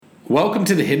Welcome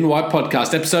to the Hidden Why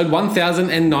podcast, episode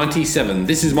 1097.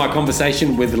 This is my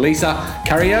conversation with Lisa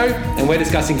Carrillo, and we're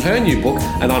discussing her new book,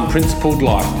 An Unprincipled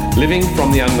Life, Living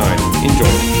from the Unknown. Enjoy.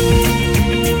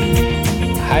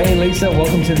 Hey, Lisa,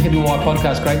 welcome to the Hidden Why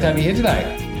podcast. Great to have you here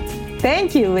today.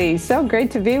 Thank you, Lee. So great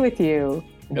to be with you.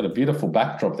 You've got a beautiful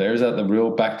backdrop there. Is that the real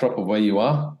backdrop of where you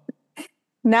are?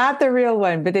 Not the real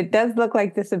one, but it does look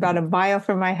like this about a mile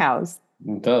from my house.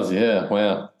 It does, yeah.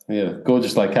 Wow. Yeah,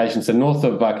 gorgeous location. So north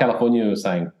of California, you were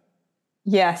saying?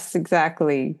 Yes,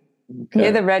 exactly. Okay.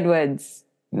 Near the Redwoods.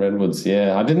 Redwoods,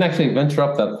 yeah. I didn't actually venture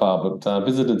up that far, but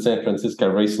visited San Francisco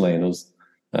recently, and it was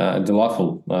a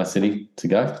delightful city to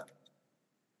go.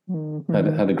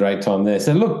 Mm-hmm. Had a great time there.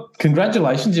 So look,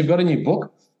 congratulations. You've got a new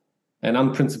book, An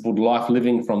Unprincipled Life,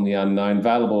 Living from the Unknown,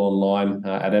 available online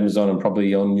at Amazon and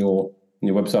probably on your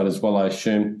website as well, I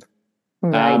assume.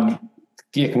 Right.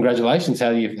 Yeah, congratulations.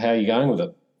 How are you going with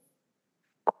it?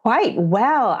 Quite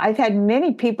well. I've had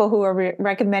many people who are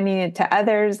recommending it to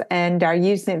others and are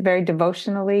using it very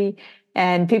devotionally.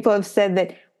 And people have said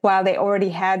that while they already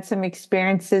had some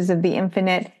experiences of the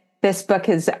infinite, this book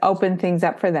has opened things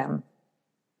up for them.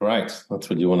 Great. That's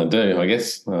what you want to do, I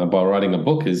guess, by writing a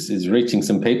book is reaching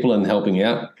some people and helping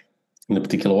out in a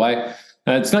particular way.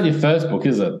 It's not your first book,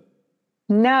 is it?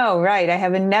 No, right. I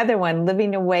have another one,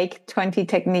 Living Awake, 20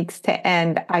 Techniques to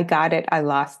End. I got it. I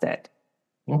lost it.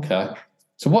 Okay.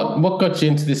 So what got you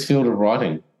into this field of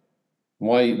writing?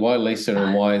 Why Lisa,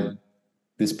 and why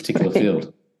this particular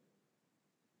field?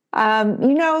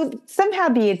 Somehow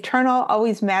the eternal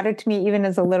always mattered to me, even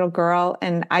as a little girl.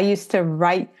 And I used to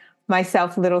write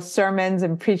myself little sermons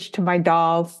and preach to my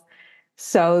dolls.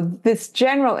 So this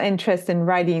general interest in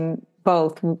writing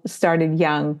both started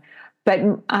young. But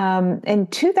in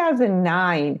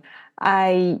 2009,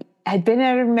 I had been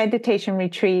at a meditation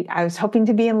retreat. I was hoping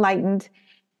to be enlightened.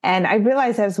 And I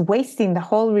realized I was wasting the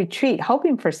whole retreat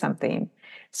hoping for something.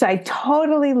 So I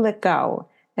totally let go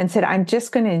and said, I'm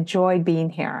just going to enjoy being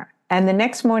here. And the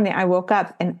next morning I woke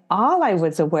up and all I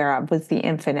was aware of was the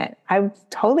infinite. I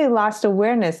totally lost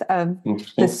awareness of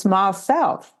the small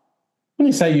self. When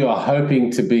you say you are hoping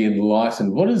to be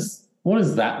enlightened, what does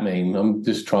that mean? I'm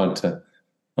just trying to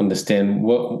understand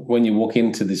when you walk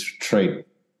into this retreat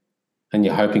and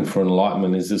you're hoping for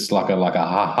enlightenment, is this like a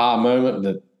aha moment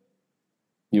that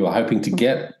you were hoping to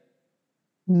get?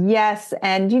 Yes.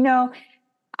 And, now,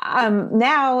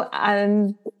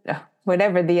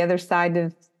 whatever the other side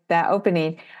of that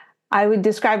opening, I would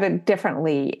describe it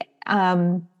differently.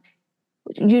 Our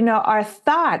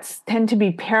thoughts tend to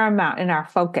be paramount in our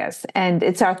focus. And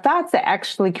it's our thoughts that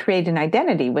actually create an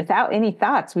identity. Without any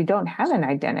thoughts, we don't have an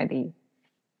identity.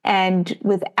 And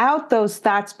without those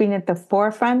thoughts being at the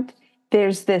forefront,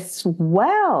 there's this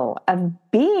well of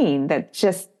being that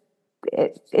just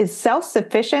it is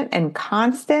self-sufficient and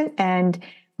constant and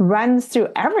runs through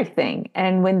everything.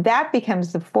 And when that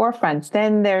becomes the forefront,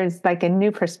 then there's like a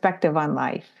new perspective on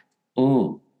life.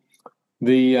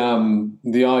 The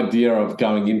idea of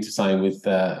going into something with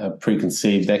a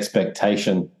preconceived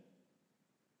expectation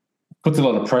puts a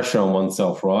lot of pressure on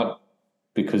oneself, right?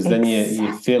 Because then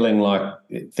you're feeling like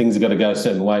things have got to go a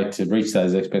certain way to reach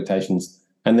those expectations.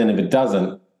 And then if it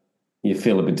doesn't, you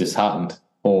feel a bit disheartened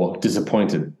or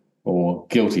disappointed or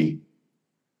guilty.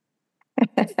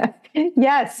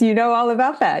 Yes, you know all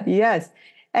about that. Yes.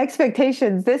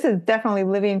 Expectations, this is definitely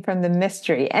living from the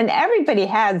mystery. And everybody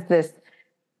has this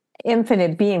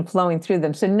infinite being flowing through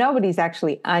them. So nobody's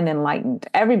actually unenlightened.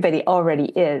 Everybody already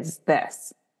is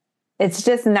this. It's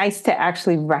just nice to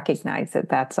actually recognize it,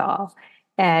 that's all.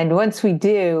 And once we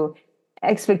do,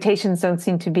 expectations don't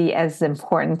seem to be as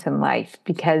important in life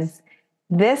because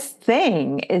this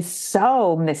thing is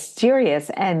so mysterious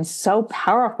and so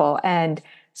powerful and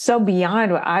so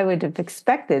beyond what I would have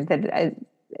expected that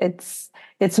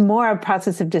it's more a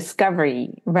process of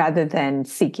discovery rather than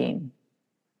seeking.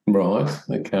 Right.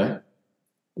 Okay.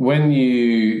 When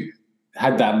you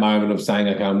had that moment of saying,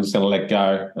 okay, I'm just going to let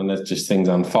go and let just things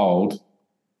unfold,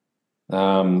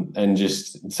 and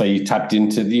just so you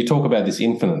talk about this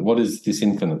infinite. What is this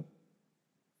infinite?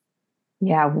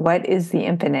 Yeah, what is the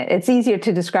infinite? It's easier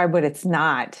to describe what it's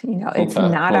not. It's Okay,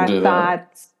 not our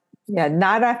thoughts. Yeah,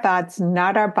 not our thoughts,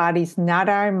 not our bodies, not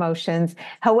our emotions.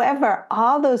 However,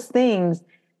 all those things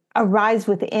arise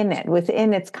within it,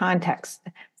 within its context,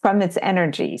 from its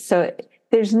energy. So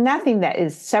there's nothing that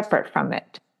is separate from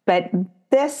it. But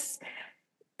this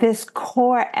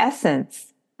core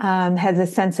essence has a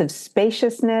sense of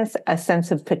spaciousness, a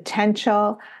sense of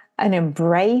potential, an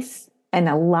embrace, an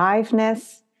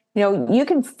aliveness. You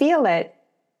can feel it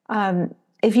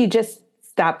if you just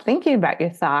stop thinking about your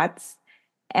thoughts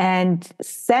and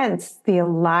sense the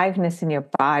aliveness in your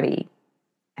body.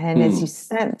 And as you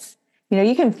sense,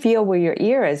 you can feel where your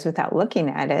ear is without looking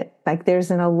at it. Like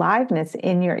there's an aliveness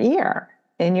in your ear,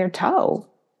 in your toe.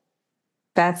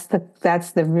 That's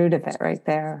the root of it right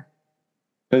there.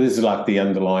 So this is like the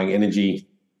underlying energy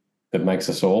that makes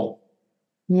us all.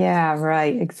 Yeah,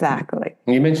 right. Exactly.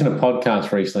 You mentioned a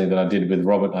podcast recently that I did with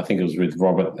Robert. I think it was with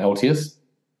Robert Altius.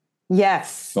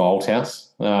 Yes. Or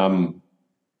Althouse.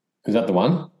 Is that the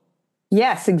one?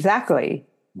 Yes, exactly.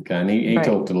 Okay, and he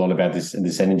talked a lot about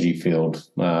this energy field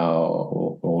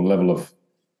or level of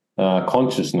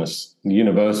consciousness,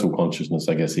 universal consciousness,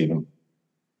 I guess, even.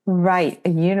 Right, a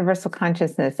universal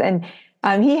consciousness. And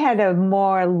he had a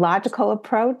more logical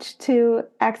approach to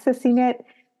accessing it.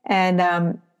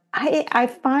 And I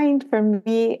find for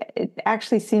me, it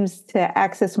actually seems to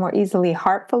access more easily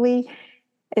heartfully.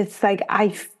 It's like I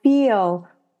feel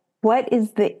what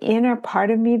is the inner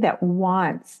part of me that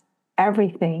wants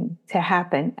everything to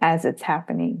happen as it's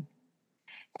happening.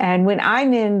 And when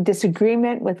I'm in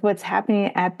disagreement with what's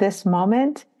happening at this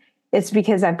moment, it's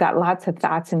because I've got lots of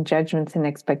thoughts and judgments and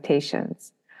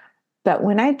expectations. But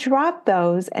when I drop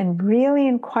those and really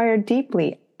inquire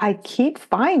deeply, I keep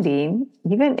finding,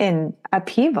 even in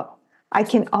upheaval, I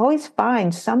can always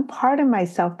find some part of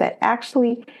myself that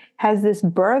actually has this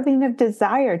birthing of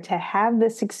desire to have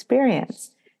this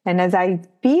experience. And as I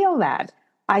feel that,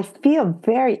 I feel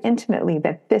very intimately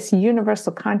that this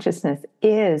universal consciousness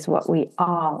is what we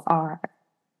all are.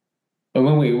 And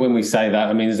when we say that,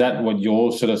 I mean, is that what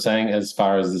you're sort of saying as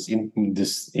far as this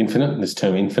infinite, this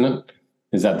term infinite?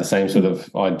 Is that the same sort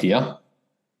of idea?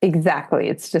 Exactly.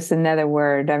 It's just another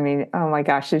word. I mean, oh my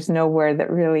gosh, there's no word that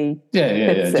really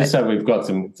fits Just it. so we've got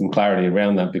some clarity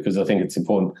around that, because I think it's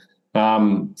important.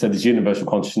 So this universal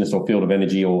consciousness or field of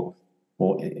energy or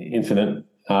infinite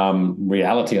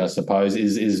reality, I suppose,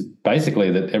 is basically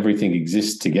that everything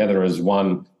exists together as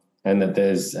one, and that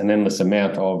there's an endless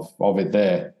amount of it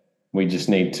there. We just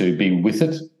need to be with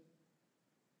it.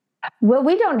 Well,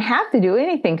 we don't have to do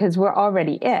anything because we're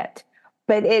already it.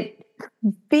 But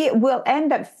we'll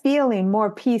end up feeling more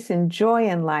peace and joy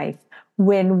in life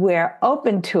when we're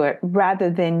open to it rather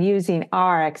than using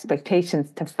our expectations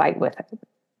to fight with it.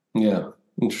 Yeah,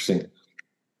 interesting.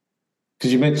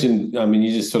 Because you mentioned, I mean,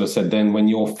 you just sort of said then when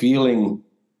you're feeling,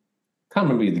 can't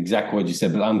remember the exact word you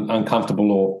said, but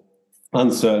uncomfortable or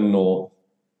uncertain or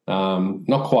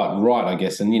not quite right, I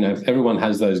guess. And, everyone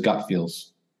has those gut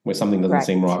feels where something doesn't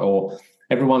seem right, or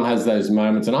everyone has those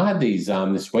moments. And I had these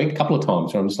this week a couple of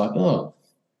times where I'm just like, oh,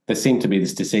 there seemed to be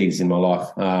this disease in my life,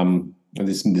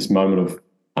 this moment of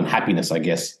unhappiness, I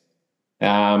guess.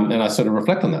 And I sort of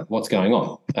reflect on that, what's going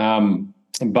on.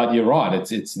 But you're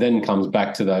right, it's then comes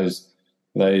back to those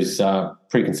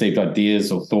preconceived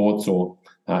ideas or thoughts or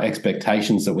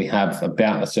expectations that we have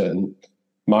about a certain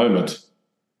moment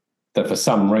that for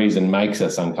some reason makes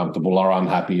us uncomfortable or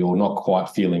unhappy or not quite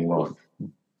feeling right.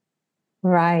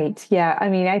 Right. Yeah. I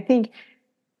mean, I think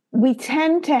we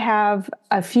tend to have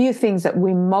a few things that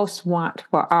we most want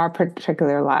for our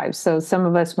particular lives. So some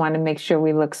of us want to make sure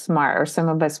we look smart, or some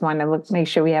of us want to make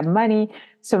sure we have money.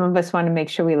 Some of us want to make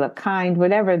sure we look kind,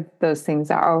 whatever those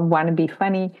things are, or want to be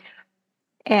funny.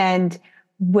 And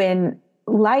when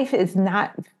life is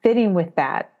not fitting with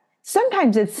that,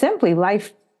 sometimes it's simply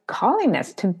life calling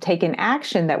us to take an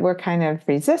action that we're kind of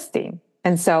resisting.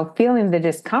 And so feeling the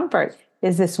discomfort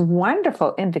is this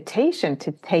wonderful invitation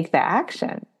to take the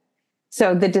action.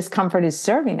 So the discomfort is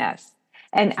serving us.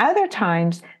 And other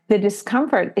times, the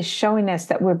discomfort is showing us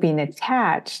that we're being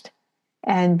attached.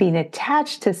 And being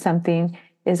attached to something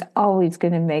is always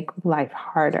going to make life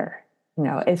harder.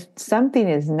 If something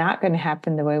is not going to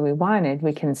happen the way we wanted,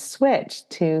 we can switch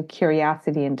to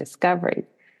curiosity and discovery.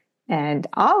 And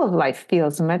all of life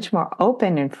feels much more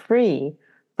open and free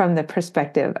from the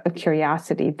perspective of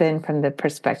curiosity than from the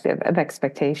perspective of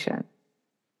expectation.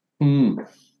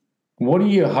 What do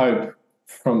you hope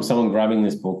from someone grabbing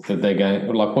this book that they're going,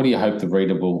 like, what do you hope the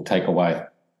reader will take away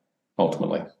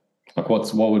ultimately? Like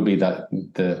what would be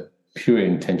the pure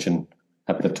intention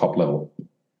at the top level?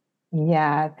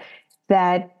 Yeah,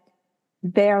 that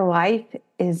their life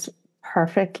is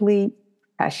perfectly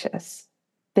precious.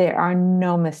 There are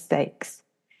no mistakes.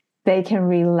 They can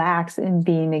relax in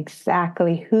being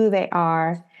exactly who they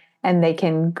are, and they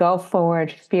can go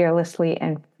forward fearlessly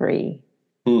and free.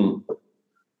 Okay,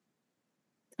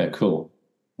 cool.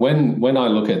 When I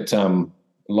look at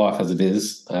life as it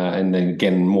is, and then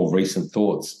again, more recent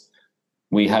thoughts,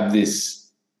 we have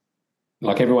this,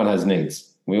 like everyone has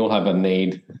needs. We all have a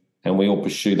need and we all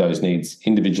pursue those needs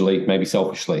individually, maybe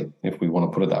selfishly, if we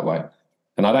want to put it that way.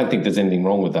 And I don't think there's anything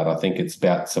wrong with that. I think it's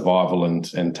about survival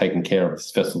and taking care of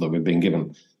this vessel that we've been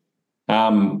given.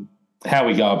 How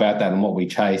we go about that and what we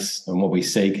chase and what we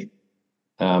seek,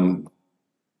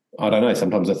 I don't know.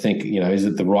 Sometimes I think, is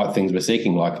it the right things we're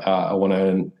seeking? Like, I want to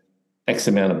earn X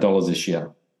amount of dollars this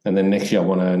year, and then next year I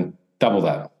want to earn double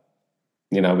that.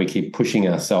 We keep pushing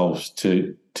ourselves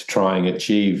to try and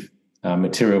achieve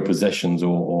material possessions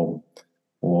or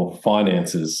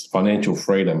finances, financial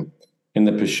freedom, in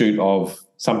the pursuit of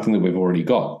something that we've already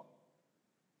got.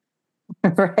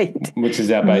 Right. Which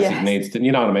is our basic needs.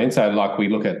 You know what I mean? So like we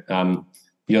look at,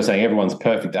 you're saying everyone's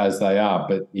perfect as they are,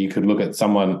 but you could look at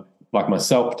someone like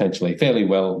myself, potentially fairly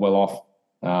well off,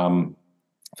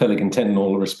 fairly content in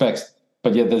all respects.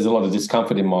 But yet there's a lot of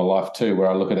discomfort in my life too, where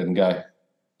I look at it and go,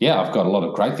 yeah, I've got a lot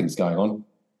of great things going on,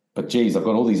 but geez, I've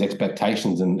got all these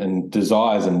expectations and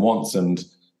desires and wants and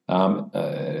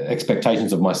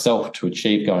expectations of myself to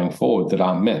achieve going forward that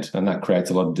aren't met. And that creates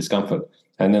a lot of discomfort.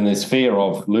 And then there's fear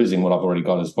of losing what I've already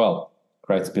got as well.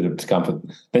 Creates a bit of discomfort.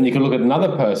 Then you can look at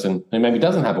another person who maybe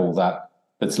doesn't have all that,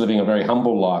 that's living a very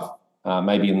humble life,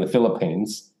 maybe in the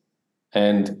Philippines,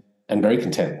 and very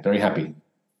content, very happy.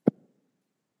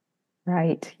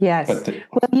 Right. Yes.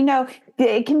 Well,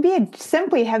 it can be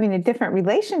simply having a different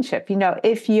relationship.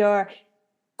 If your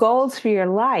goals for your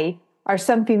life are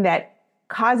something that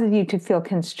causes you to feel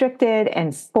constricted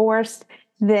and forced,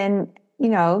 then,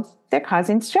 they're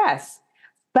causing stress.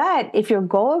 But if your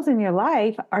goals in your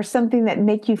life are something that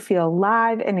make you feel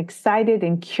alive and excited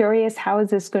and curious, how is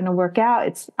this going to work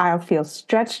out? I'll feel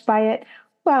stretched by it.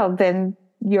 Well, then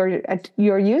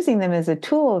you're using them as a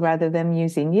tool rather than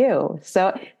using you.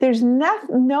 So there's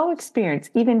no experience,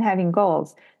 even having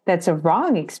goals, that's a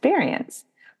wrong experience.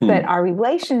 But our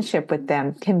relationship with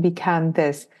them can become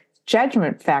this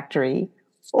judgment factory,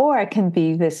 or it can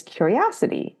be this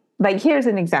curiosity. Like, here's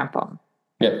an example.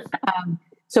 Yep.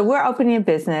 So we're opening a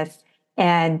business,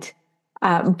 and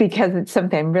because it's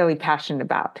something I'm really passionate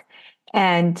about.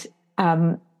 And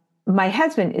my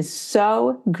husband is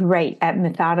so great at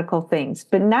methodical things,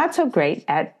 but not so great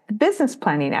at the business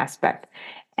planning aspect.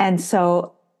 And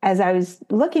so as I was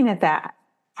looking at that,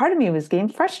 part of me was getting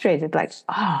frustrated, like,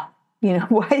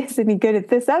 why isn't he good at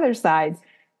this other side?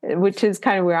 Which is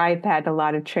kind of where I've had a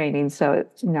lot of training. So,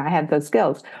 I have those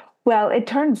skills. Well, it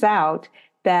turns out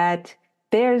that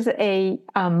there's a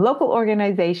local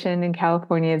organization in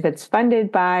California that's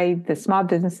funded by the Small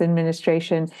Business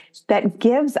Administration that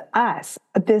gives us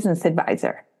a business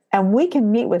advisor, and we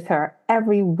can meet with her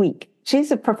every week.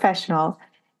 She's a professional,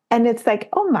 and it's like,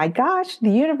 oh my gosh,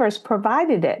 the universe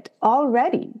provided it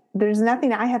already. There's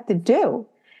nothing I have to do.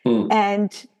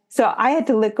 And so I had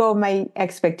to let go of my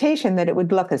expectation that it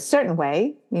would look a certain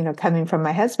way, coming from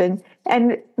my husband,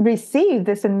 and receive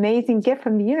this amazing gift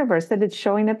from the universe that it's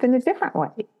showing up in a different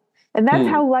way. And that's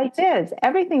how life is.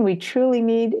 Everything we truly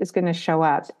need is going to show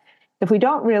up. If we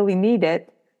don't really need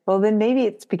it, well, then maybe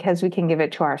it's because we can give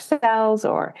it to ourselves,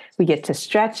 or we get to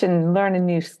stretch and learn a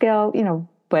new skill,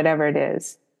 whatever it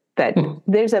is. But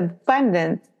there's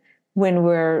abundance when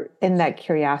we're in that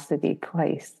curiosity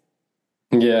place.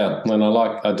 Yeah, and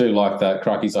I do like that.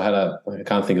 Crikey's, I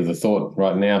can't think of the thought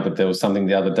right now, but there was something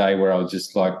the other day where I was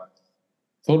just like,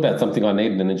 thought about something I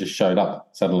needed and it just showed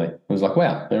up suddenly. It was like,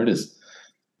 wow, there it is.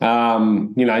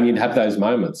 And you'd have those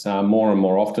moments more and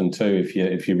more often too,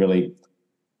 if you really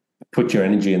put your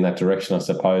energy in that direction, I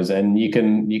suppose. And you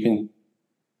can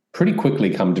pretty quickly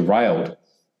come derailed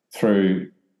through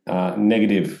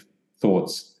negative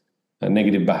thoughts,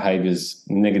 negative behaviors,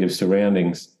 negative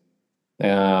surroundings.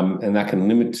 And that can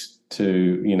limit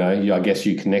to, I guess,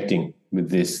 you connecting with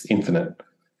this infinite.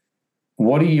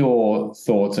 What are your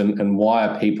thoughts and why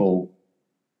are people,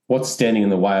 what's standing in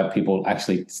the way of people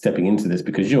actually stepping into this?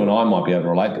 Because you and I might be able to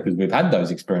relate because we've had those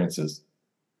experiences.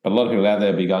 But a lot of people out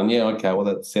there be going, yeah, okay, well,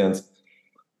 that sounds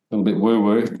a little bit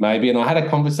woo-woo maybe. And I had a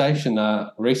conversation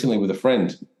recently with a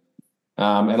friend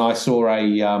and I saw a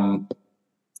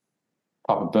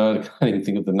type of bird. I can't even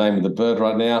think of the name of the bird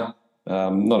right now.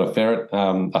 Not a ferret,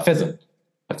 a pheasant.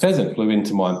 A pheasant flew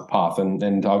into my path,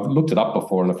 and I've looked it up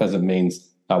before, and a pheasant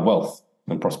means wealth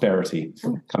and prosperity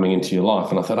coming into your life.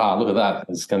 And I thought, look at that.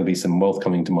 There's going to be some wealth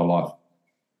coming into my life.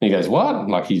 And he goes, what?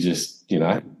 Like he just,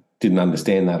 didn't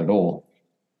understand that at all.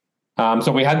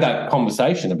 So we had that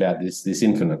conversation about this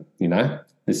infinite,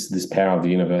 this power of the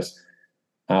universe.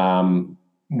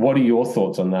 What are your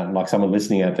thoughts on that? Like someone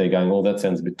listening out there going, oh, that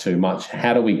sounds a bit too much.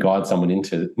 How do we guide someone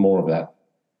into more of that?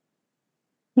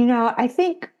 I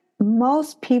think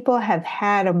most people have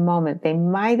had a moment, they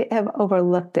might have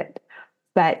overlooked it,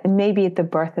 but maybe at the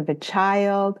birth of a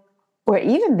child, or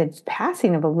even the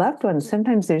passing of a loved one,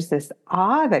 sometimes there's this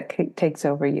awe that takes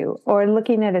over you, or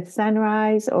looking at a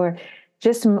sunrise, or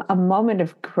just a moment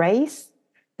of grace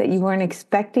that you weren't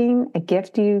expecting, a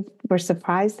gift you were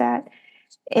surprised at.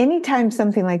 Anytime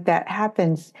something like that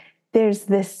happens, there's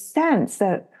this sense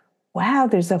that, wow,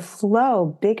 there's a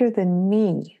flow bigger than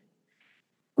me,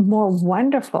 more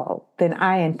wonderful than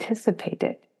I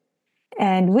anticipated.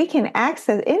 And we can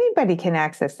access, anybody can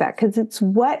access that because it's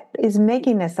what is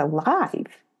making us alive.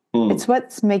 It's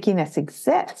what's making us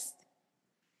exist.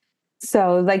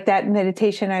 So, like that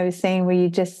meditation I was saying, where you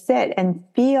just sit and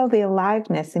feel the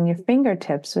aliveness in your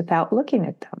fingertips without looking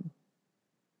at them.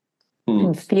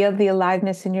 And feel the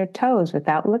aliveness in your toes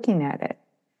without looking at it.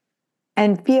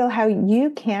 And feel how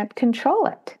you can't control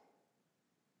it.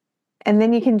 And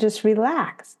then you can just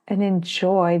relax and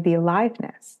enjoy the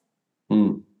aliveness.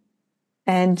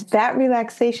 And that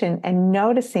relaxation and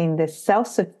noticing the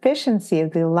self-sufficiency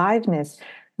of the aliveness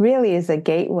really is a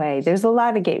gateway. There's a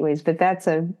lot of gateways, but that's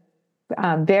a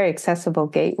very accessible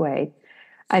gateway.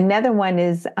 Another one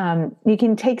is you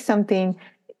can take something,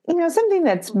 something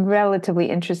that's relatively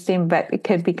interesting, but it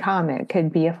could be common. It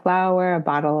could be a flower, a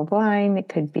bottle of wine. It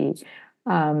could be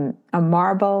a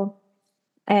marble.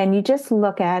 And you just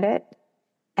look at it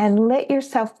and let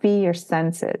yourself be your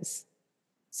senses.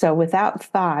 So without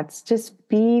thoughts, just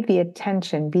be the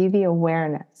attention, be the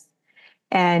awareness.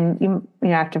 And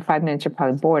after 5 minutes, you're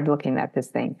probably bored looking at this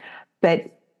thing.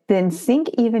 But then sink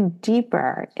even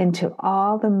deeper into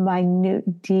all the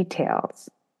minute details.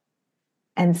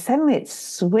 And suddenly it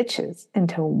switches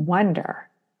into wonder.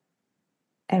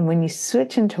 And when you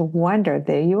switch into wonder,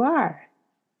 there you are.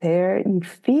 There you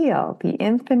feel the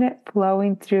infinite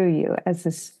flowing through you as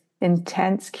this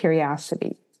intense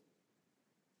curiosity.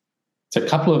 It's a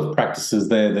couple of practices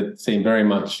there that seem very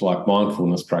much like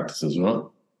mindfulness practices, right?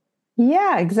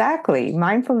 Yeah, exactly.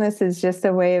 Mindfulness is just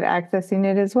a way of accessing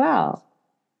it as well.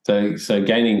 So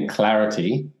gaining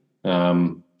clarity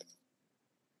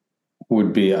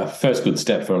would be a first good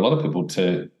step for a lot of people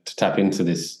to tap into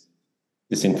this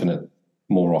infinite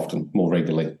more often, more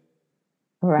regularly,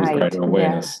 right, with greater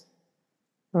awareness.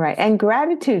 Yeah. Right. And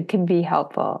gratitude can be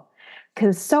helpful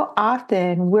because so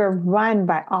often we're run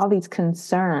by all these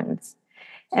concerns.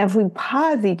 And if we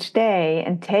pause each day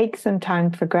and take some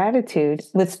time for gratitude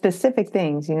with specific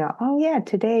things, oh yeah,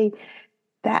 today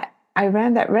that I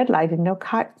ran that red light and no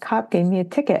cop gave me a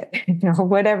ticket,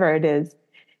 whatever it is.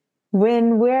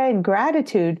 When we're in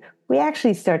gratitude, we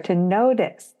actually start to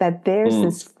notice that there's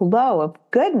this flow of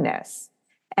goodness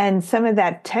and some of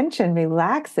that tension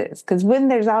relaxes. Because when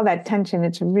there's all that tension,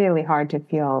 it's really hard to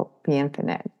feel the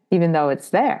infinite, even though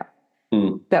it's there.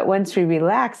 But once we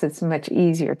relax, it's much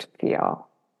easier to feel.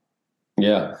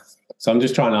 Yeah. So I'm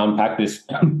just trying to unpack this,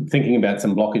 thinking about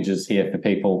some blockages here for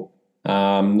people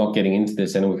not getting into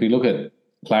this. And if we look at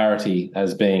clarity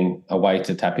as being a way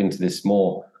to tap into this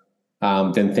more,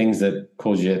 then things that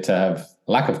cause you to have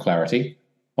lack of clarity,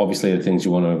 obviously the things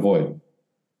you want to avoid,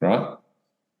 right?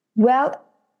 Well,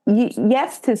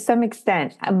 yes, to some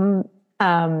extent. Both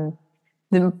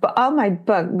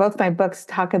my books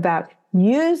talk about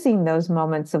using those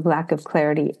moments of lack of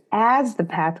clarity as the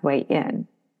pathway in.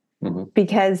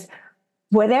 Because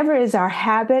whatever is our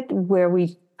habit where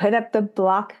we put up the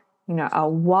block, a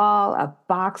wall, a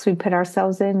box we put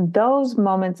ourselves in, those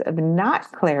moments of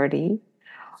not clarity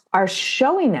are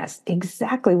showing us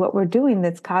exactly what we're doing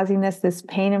that's causing us this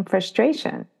pain and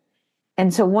frustration.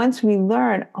 And so once we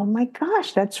learn, oh my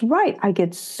gosh, that's right, I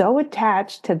get so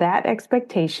attached to that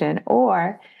expectation,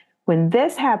 or when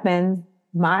this happens,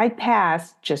 my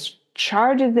past just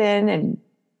charges in and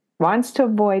wants to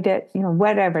avoid it,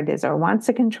 whatever it is, or wants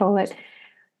to control it,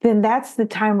 then that's the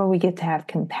time where we get to have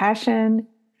compassion,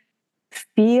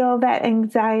 feel that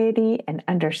anxiety and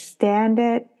understand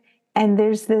it. And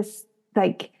there's this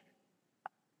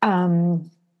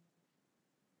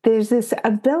there's this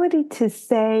ability to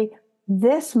say,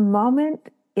 this moment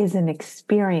is an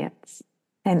experience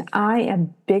and I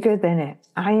am bigger than it.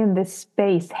 I am this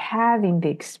space having the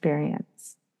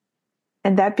experience.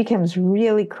 And that becomes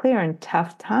really clear in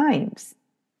tough times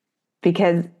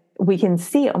because we can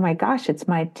see, oh my gosh, it's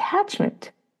my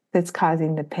attachment that's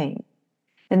causing the pain.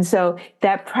 And so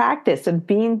that practice of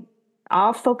being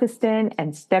all focused in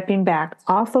and stepping back,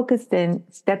 all focused in,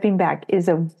 stepping back is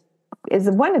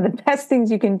one of the best things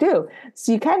you can do.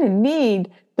 So you kind of need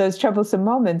those troublesome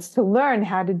moments to learn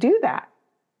how to do that.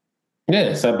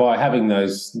 Yeah. So by having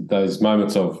those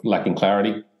moments of lacking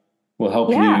clarity will help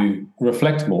you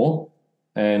reflect more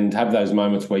and have those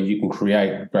moments where you can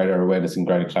create greater awareness and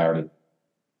greater clarity.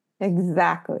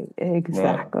 Exactly.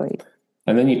 Right.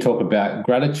 And then you talk about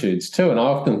gratitudes too. And I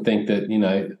often think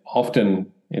that,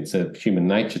 often it's a human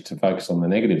nature to focus on the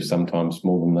negatives sometimes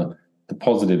more than the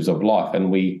positives of life.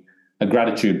 And a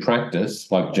gratitude practice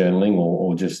like journaling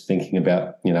or just thinking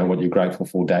about, what you're grateful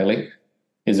for daily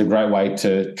is a great way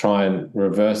to try and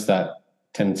reverse that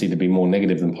tendency to be more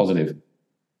negative than positive.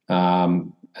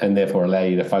 And therefore allow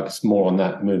you to focus more on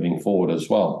that moving forward as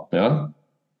well. Yeah.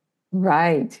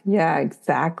 Right. Yeah,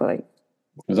 exactly.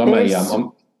 Because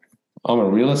I'm a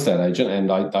real estate agent,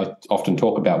 and I often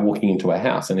talk about walking into a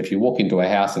house. And if you walk into a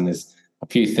house and there's a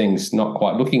few things not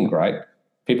quite looking great,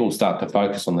 people start to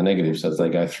focus on the negatives as they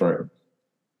go through.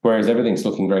 Whereas everything's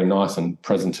looking very nice and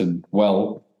presented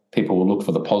well, people will look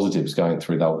for the positives going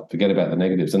through. They'll forget about the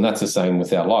negatives. And that's the same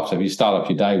with our life. So if you start off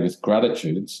your day with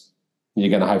gratitudes, you're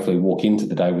going to hopefully walk into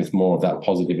the day with more of that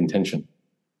positive intention.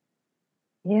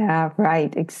 Yeah,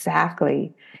 right.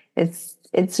 Exactly.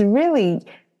 It's really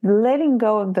letting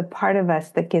go of the part of us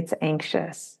that gets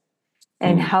anxious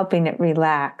and helping it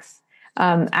relax.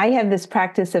 I have this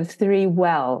practice of 3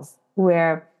 wells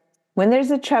where when there's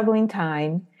a troubling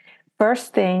time,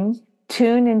 first thing,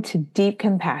 tune into deep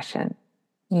compassion.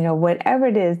 Whatever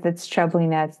it is that's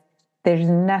troubling us, there's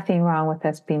nothing wrong with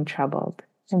us being troubled.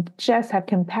 And just have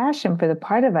compassion for the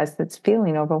part of us that's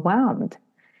feeling overwhelmed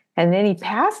and any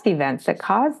past events that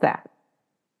caused that.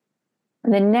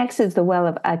 And then next is the well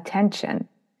of attention.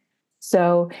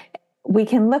 So we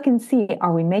can look and see,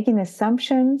 are we making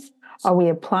assumptions? Are we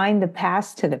applying the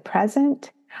past to the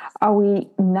present? Are we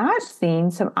not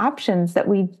seeing some options that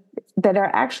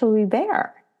are actually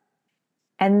there?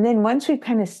 And then once we've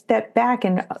kind of stepped back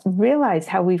and realized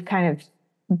how we've kind of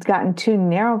gotten too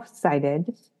nearsighted,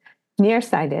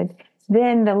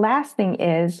 then the last thing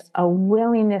is a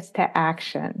willingness to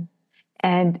action.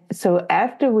 And so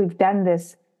after we've done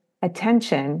this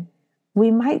attention, we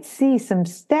might see some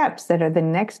steps that are the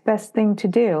next best thing to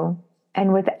do.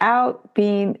 And without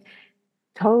being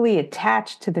totally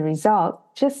attached to the result,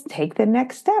 just take the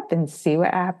next step and see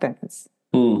what happens,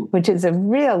 which is a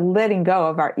real letting go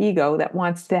of our ego that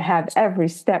wants to have every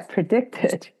step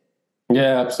predicted.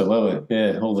 Yeah, absolutely.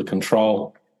 Yeah, all the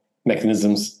control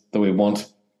mechanisms that we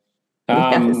want.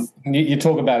 Yes. You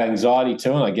talk about anxiety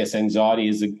too, and I guess anxiety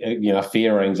is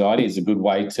fear or anxiety is a good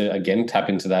way to again tap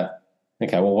into that.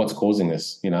 Okay, well, what's causing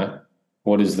this?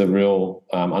 What is the real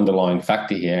underlying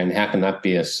factor here, and how can that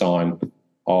be a sign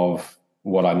of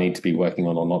what I need to be working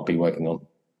on or not be working on?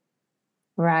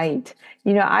 Right.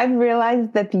 I've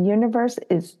realized that the universe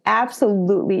is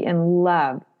absolutely in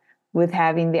love with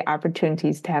having the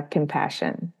opportunities to have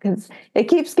compassion because it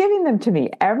keeps giving them to me.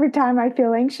 Every time I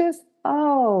feel anxious,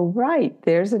 oh, right,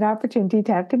 there's an opportunity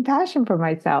to have compassion for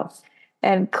myself.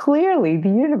 And clearly the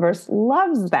universe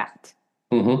loves that.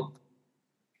 Mm-hmm.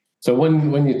 So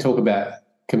when you talk about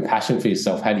compassion for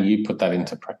yourself, how do you put that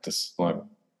into practice?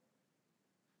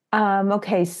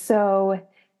 Okay, so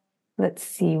let's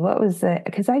see, what was it?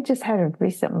 Because I just had a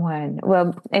recent one.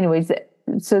 Well, anyways,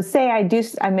 so say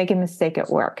I make a mistake at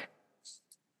work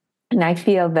and I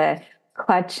feel the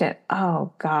clutch and,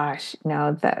 oh gosh,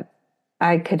 no, that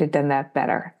I could have done that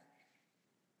better.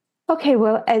 Okay,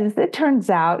 well, as it turns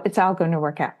out, it's all going to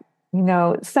work out.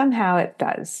 Somehow it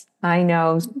does. I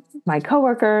know my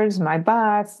coworkers, my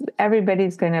boss,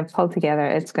 everybody's going to pull together.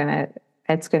 It's going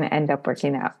to end up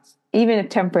working out, even if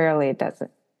temporarily it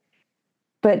doesn't.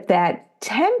 But that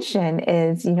tension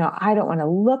is, I don't want to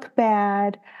look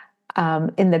bad.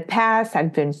 In the past,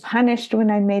 I've been punished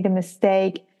when I made a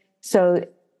mistake. So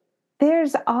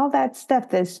there's all that stuff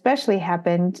that especially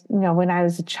happened, when I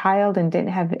was a child and didn't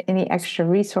have any extra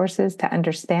resources to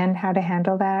understand how to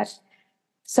handle that.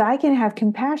 So I can have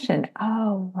compassion.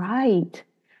 Oh, right.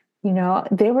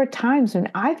 There were times when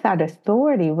I thought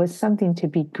authority was something to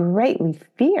be greatly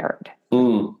feared.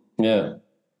 Yeah.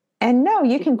 And no,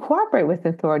 you can cooperate with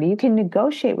authority. You can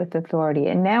negotiate with authority.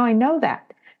 And now I know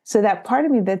that. So that part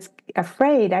of me that's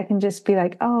afraid, I can just be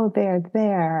like, oh,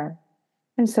 there.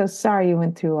 I'm so sorry you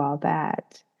went through all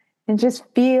that. And just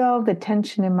feel the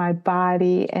tension in my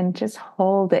body and just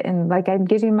hold it. And like I'm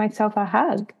giving myself a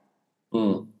hug.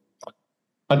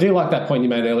 I do like that point you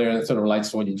made earlier, and it sort of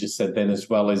relates to what you just said then as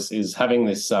well, is having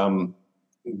this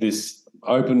this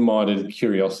open-minded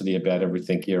curiosity about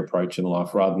everything, your approach in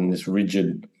life, rather than this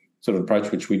rigid sort of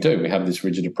approach, which we do. We have this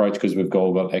rigid approach because we've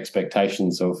all got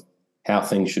expectations of how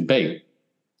things should be.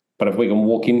 But if we can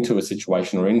walk into a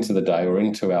situation or into the day or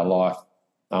into our life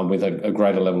with a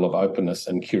greater level of openness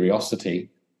and curiosity,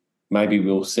 maybe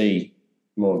we'll see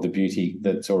more of the beauty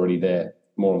that's already there,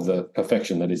 more of the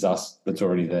perfection that is us that's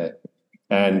already there,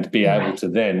 and be able to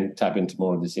then tap into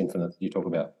more of this infinite you talk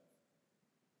about.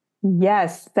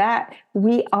 Yes, that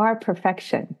we are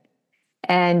perfection.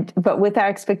 But with our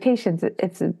expectations,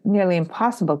 it's nearly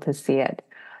impossible to see it.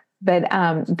 But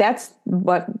that's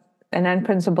what an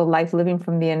unprincipled life, living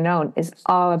from the unknown, is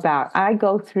all about. I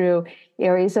go through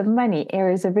areas of money,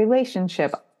 areas of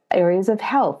relationship, areas of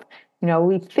health.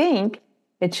 We think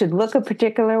it should look a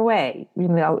particular way.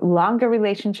 Longer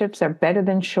relationships are better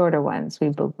than shorter ones, we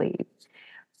believe.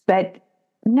 But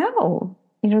no,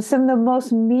 some of the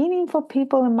most meaningful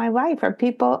people in my life are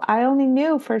people I only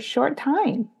knew for a short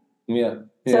time. Yeah.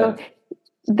 So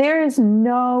there is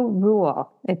no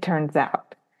rule, it turns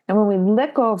out. And when we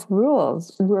let go of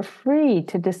rules, we're free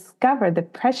to discover the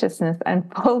preciousness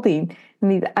unfolding in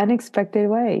these unexpected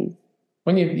ways.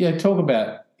 When you talk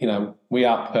about, we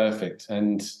are perfect,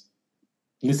 and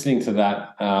listening to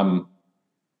that, I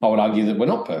would argue that we're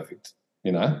not perfect,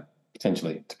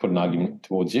 potentially, to put an argument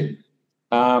towards you.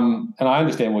 And I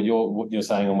understand what you're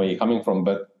saying and where you're coming from,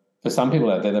 but for some people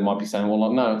out there, they might be saying,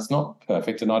 well, no, it's not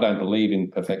perfect, and I don't believe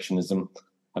in perfectionism.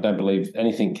 I don't believe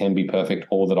anything can be perfect,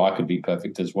 or that I could be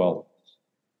perfect as well.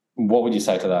 What would you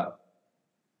say to that?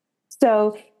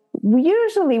 So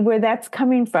usually where that's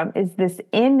coming from is this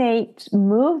innate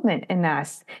movement in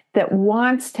us that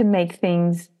wants to make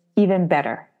things even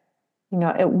better.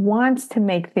 It wants to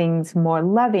make things more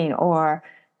loving, or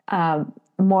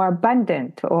more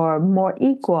abundant, or more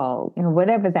equal,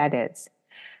 whatever that is.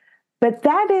 But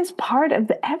that is part of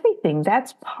everything.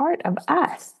 That's part of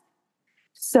us.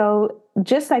 So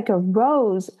just like a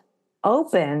rose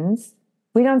opens,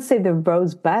 we don't say the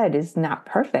rosebud is not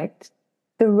perfect.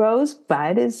 The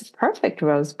rosebud is perfect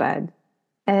rosebud.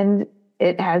 And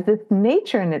it has this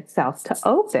nature in itself to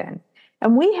open.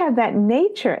 And we have that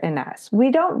nature in us.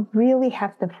 We don't really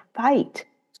have to fight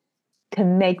to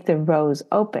make the rose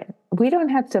open. We don't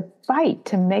have to fight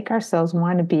to make ourselves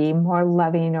want to be more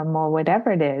loving or more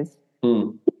whatever it is.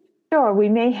 Sure, we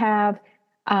may have,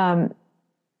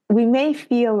 we may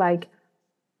feel like,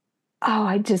 oh,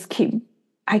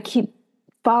 I keep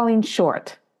falling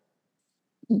short.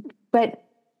 But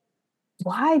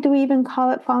why do we even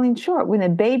call it falling short? When a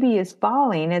baby is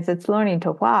falling as it's learning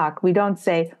to walk, we don't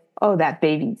say, oh, that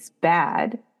baby's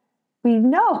bad. We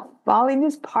know falling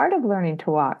is part of learning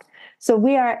to walk. So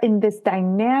we are in this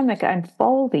dynamic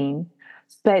unfolding,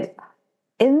 but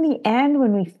in the end,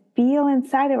 when we feel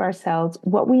inside of ourselves,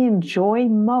 what we enjoy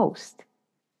most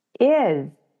is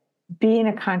being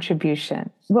a contribution.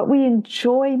 What we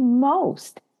enjoy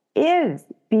most is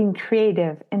being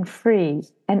creative and free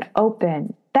and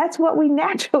open. That's what we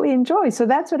naturally enjoy. So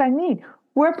that's what I mean.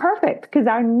 We're perfect because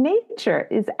our nature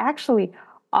is actually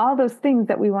all those things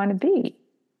that we want to be.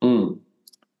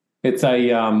 It's I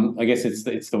guess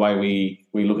it's the way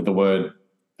we look at the word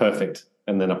perfect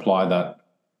and then apply that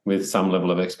with some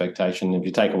level of expectation. If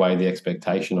you take away the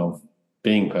expectation of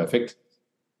being perfect,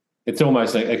 it's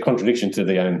almost a contradiction to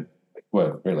the own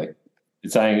word, really.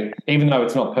 It's saying, even though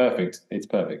it's not perfect, it's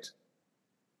perfect.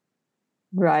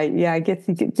 Right. Yeah, I guess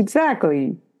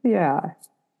exactly. Yeah.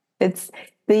 It's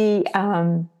the,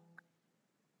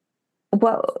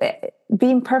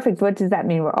 being perfect, what does that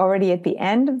mean? We're already at the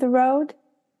end of the road?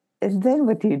 And then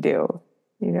what do you do?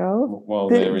 Well,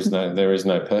 there is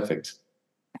no perfect.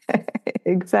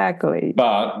 Exactly.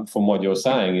 But from what you're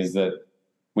saying is that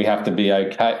we have to be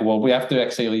okay. Well, we have to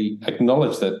actually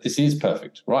acknowledge that this is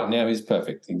perfect. Right now is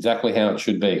perfect, exactly how it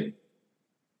should be.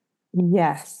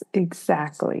 Yes,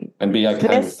 exactly. And be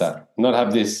okay with that. Not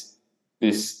have this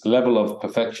level of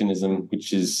perfectionism,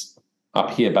 which is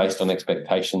up here based on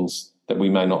expectations that we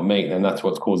may not meet. And that's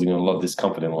what's causing a lot of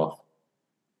discomfort in life.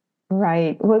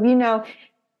 Right. Well,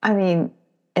 I mean,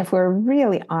 if we're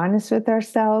really honest with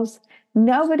ourselves,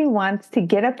 nobody wants to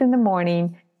get up in the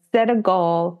morning, set a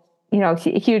goal, a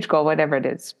huge goal, whatever it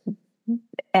is,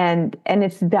 and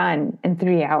it's done in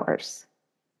 3 hours.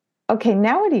 Okay,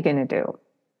 now what are you going to do?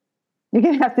 You're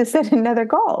going to have to set another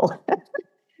goal.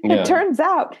 It turns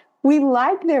out we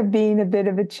like there being a bit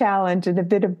of a challenge and a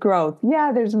bit of growth.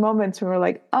 Yeah, there's moments where we're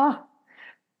like,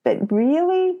 but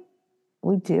really,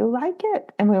 we do like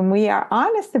it. And when we are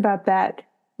honest about that,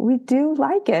 we do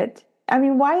like it. I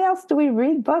mean, why else do we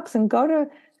read books and go to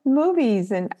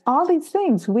movies and all these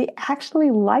things? We actually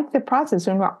like the process.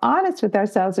 When we're honest with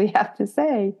ourselves, we have to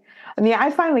say, I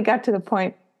finally got to the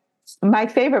point, my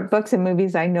favorite books and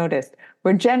movies I noticed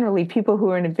were generally people who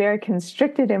were in a very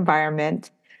constricted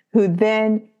environment who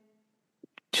then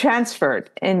transferred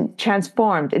and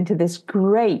transformed into this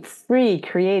great, free,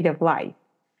 creative life.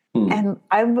 And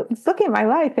I was looking at my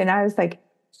life and I was like,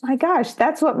 my gosh,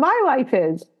 that's what my life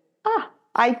is.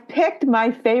 I picked my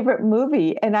favorite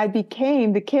movie and I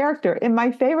became the character in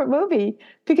my favorite movie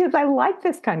because I like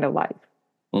this kind of life.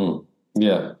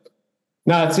 Yeah.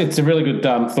 No, it's a really good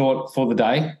thought for the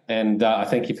day, and I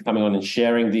thank you for coming on and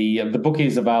sharing. The book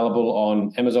is available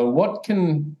on Amazon. What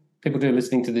can people do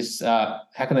listening to this? How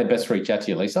can they best reach out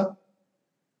to you, Lisa?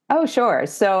 Oh, sure.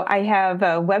 So I have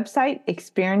a website,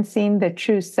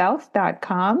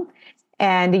 experiencingthetrueself.com,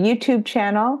 and a YouTube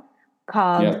channel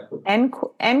called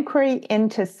Enquiry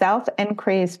into Self.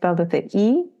 Enquiry is spelled with an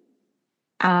E.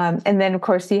 And then, of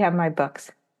course, you have my books.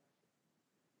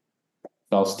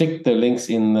 So I'll stick the links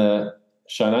in the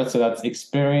show notes. So that's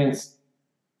Experiencing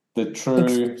the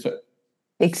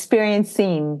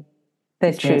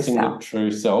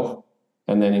True Self,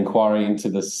 and then Inquiry into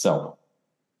the Self.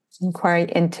 Inquiry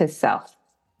into Self.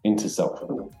 Into Self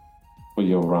for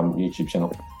your YouTube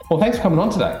channel. Well, thanks for coming on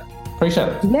today. Appreciate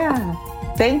it. Yeah.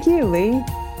 Thank you, Lee.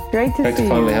 Great to see you.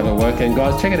 Finally have a work. And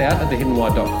guys, check it out at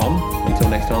thehiddenwhy.com. Until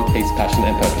next time, peace, passion,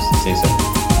 and purpose. See you soon.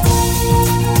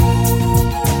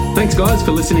 Thanks, guys,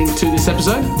 for listening to this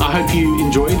episode. I hope you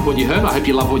enjoyed what you heard. I hope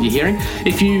you love what you're hearing.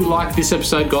 If you like this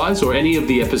episode, guys, or any of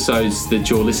the episodes that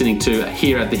you're listening to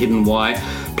here at The Hidden Why,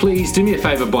 please do me a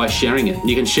favor by sharing it.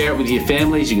 You can share it with your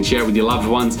families. You can share it with your loved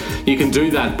ones. You can do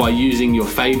that by using your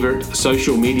favorite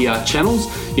social media channels,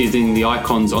 using the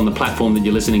icons on the platform that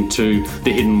you're listening to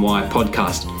The Hidden Why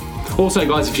podcast. Also,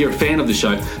 guys, if you're a fan of the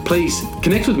show, please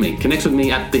connect with me. Connect with me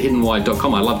at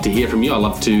thehiddenwhy.com. I love to hear from you. I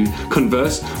love to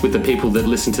converse with the people that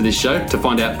listen to this show to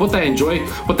find out what they enjoy,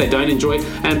 what they don't enjoy,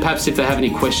 and perhaps if they have any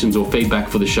questions or feedback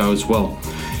for the show as well.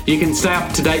 You can stay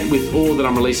up to date with all that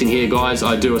I'm releasing here, guys.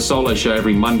 I do a solo show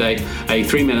every Monday, a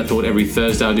 3-minute thought every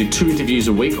Thursday. I do 2 interviews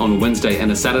a week on a Wednesday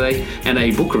and a Saturday, and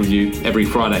a book review every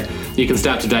Friday. You can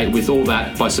stay up to date with all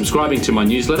that by subscribing to my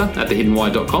newsletter at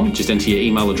thehiddenwhy.com. Just enter your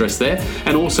email address there,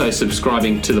 and also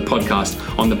subscribing to the podcast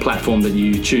on the platform that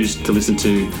you choose to listen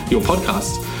to your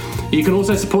podcasts. You can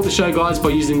also support the show, guys,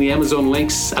 by using the Amazon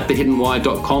links at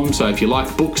thehiddenwhy.com. So if you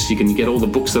like books, you can get all the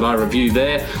books that I review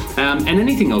there, and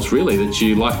anything else really that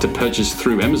you like to purchase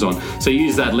through Amazon. So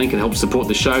use that link and help support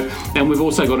the show. And we've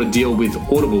also got a deal with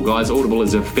Audible, guys. Audible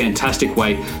is a fantastic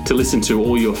way to listen to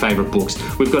all your favorite books.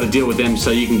 We've got a deal with them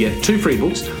so you can get 2 free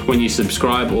books when you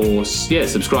subscribe, or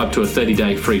subscribe to a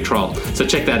 30-day free trial. So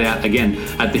check that out again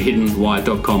at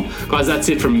thehiddenwhy.com. Guys, that's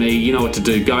it from me. You know what to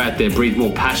do. Go out there, breathe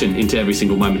more passion into every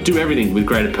single moment. Do everything with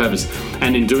greater purpose,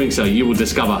 and in doing so you will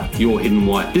discover your hidden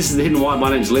why. This is The Hidden Why. My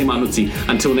name is Lee Marnuzzi.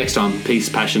 Until next time, peace,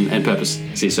 passion, and purpose.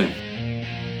 See you soon.